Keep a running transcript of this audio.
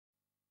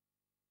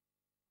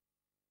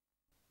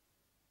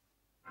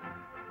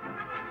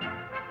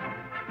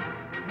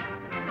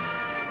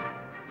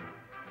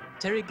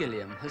Terry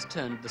Gilliam has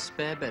turned the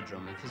spare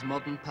bedroom of his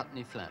modern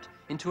Putney flat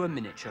into a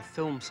miniature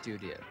film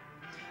studio.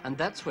 And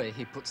that's where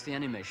he puts the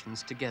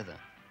animations together.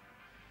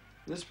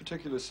 This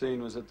particular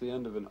scene was at the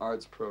end of an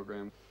arts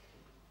program.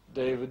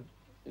 David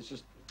is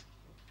just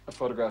a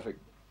photographic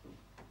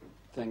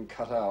thing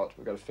cut out.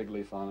 We've got a fig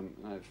leaf on him,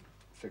 and I've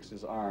fixed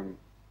his arm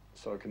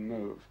so it can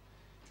move.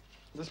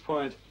 At this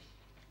point,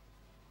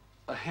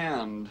 a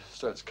hand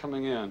starts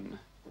coming in,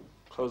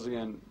 closing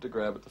in to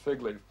grab at the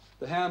fig leaf.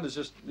 The arm is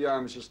just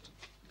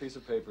a piece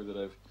of paper that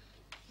I've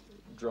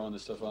drawn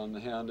this stuff on.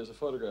 The hand is a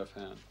photograph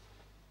hand.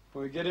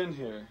 When we get in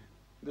here,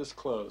 this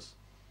close,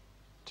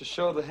 to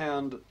show the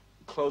hand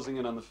closing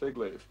in on the fig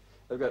leaf,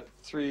 I've got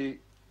 3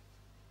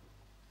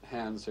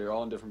 hands here,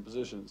 all in different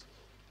positions.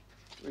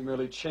 We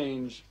merely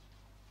change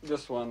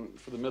this one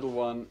for the middle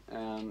one,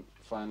 and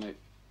finally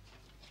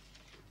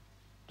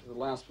to the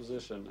last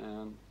position,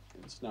 and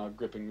it's now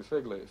gripping the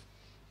fig leaf.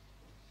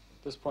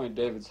 At this point,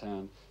 David's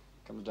hand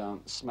comes down,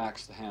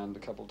 smacks the hand a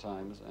couple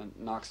times, and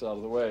knocks it out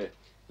of the way.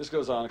 This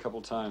goes on a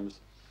couple times.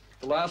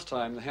 The last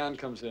time, the hand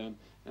comes in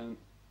and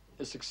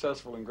is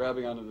successful in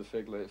grabbing onto the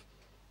fig leaf,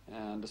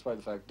 and despite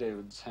the fact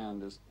David's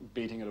hand is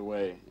beating it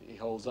away, he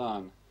holds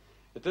on.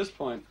 At this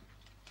point,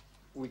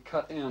 we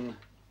cut in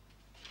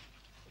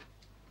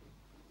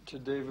to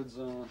David's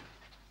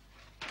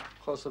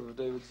close-up of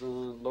David's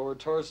lower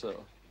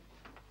torso,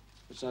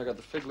 which now got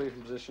the fig leaf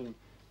in position.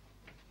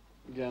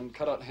 Again,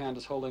 cut-out hand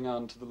is holding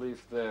on to the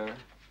leaf there.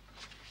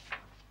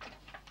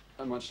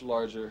 A much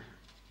larger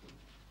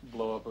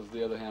blow-up of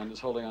the other hand is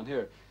holding on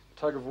here.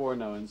 Tug of war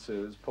now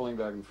ensues, pulling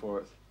back and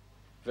forth.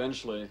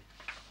 Eventually,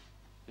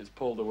 it's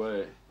pulled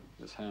away.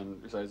 This hand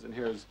resides, and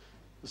here's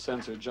the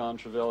censor, John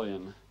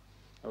Trevelyan,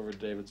 over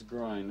David's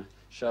groin,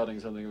 shouting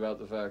something about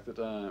the fact that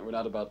we're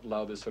not about to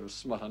allow this sort of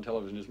smut on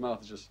television. His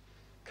mouth is just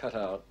cut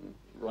out and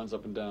runs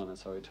up and down.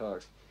 That's how he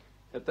talks.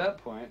 At that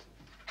point,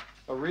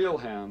 a real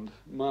hand,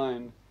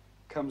 mine,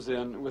 comes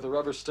in with a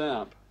rubber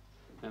stamp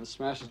and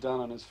smashes down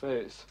on his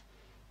face.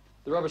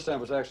 The rubber stamp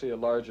was actually a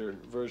larger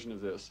version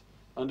of this.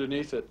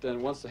 Underneath it,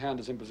 then once the hand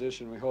is in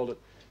position, we hold it,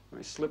 and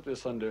we slip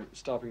this under,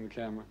 stopping the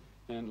camera,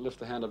 and lift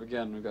the hand up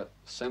again, and we've got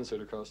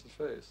censored across the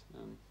face.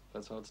 And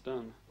that's how it's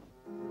done.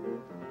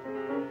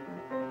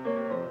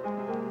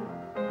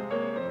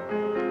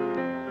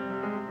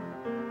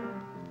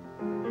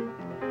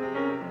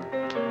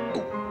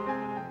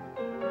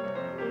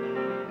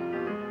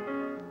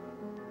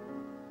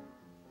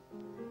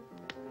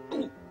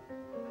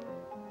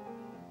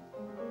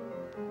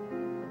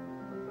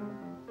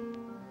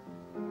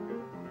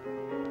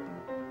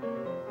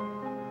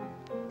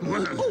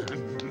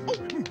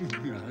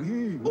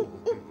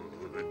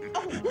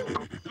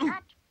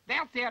 Cut!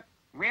 That's it.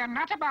 We're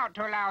not about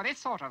to allow this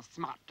sort of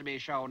smut to be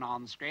shown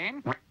on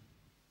screen.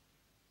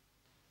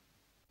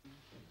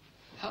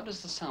 How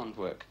does the sound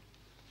work?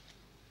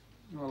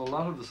 Well, a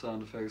lot of the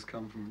sound effects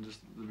come from just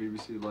the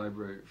BBC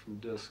library, from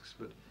discs,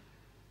 but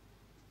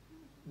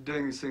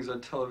doing these things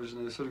on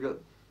television, they sort of got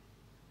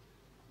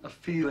a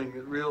feeling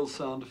that real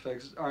sound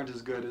effects aren't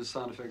as good as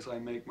sound effects I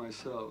make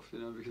myself, you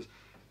know, because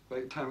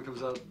by the time it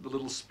comes out the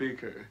little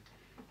speaker,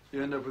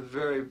 you end up with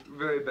very,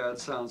 very bad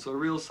sound. So a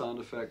real sound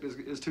effect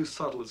is too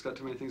subtle. It's got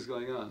too many things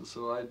going on.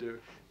 So I do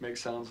make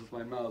sounds with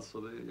my mouth,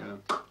 so they, you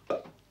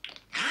know,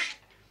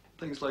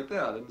 things like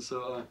that. And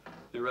so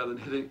you know, rather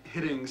than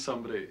hitting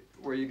somebody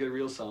where you get a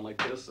real sound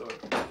like this or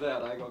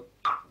that, I go,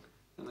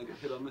 and they get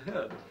hit on the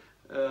head.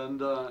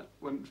 And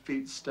when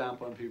feet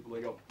stamp on people,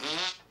 they go,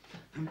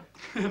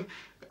 and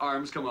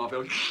arms come off.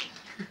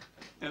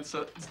 And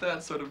so it's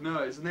that sort of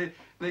noise, and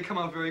they come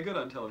out very good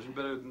on television,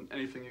 better than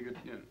anything you could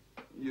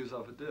use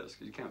off a disc.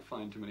 You can't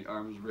find too many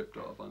arms ripped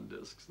off on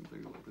discs and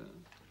things like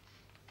that.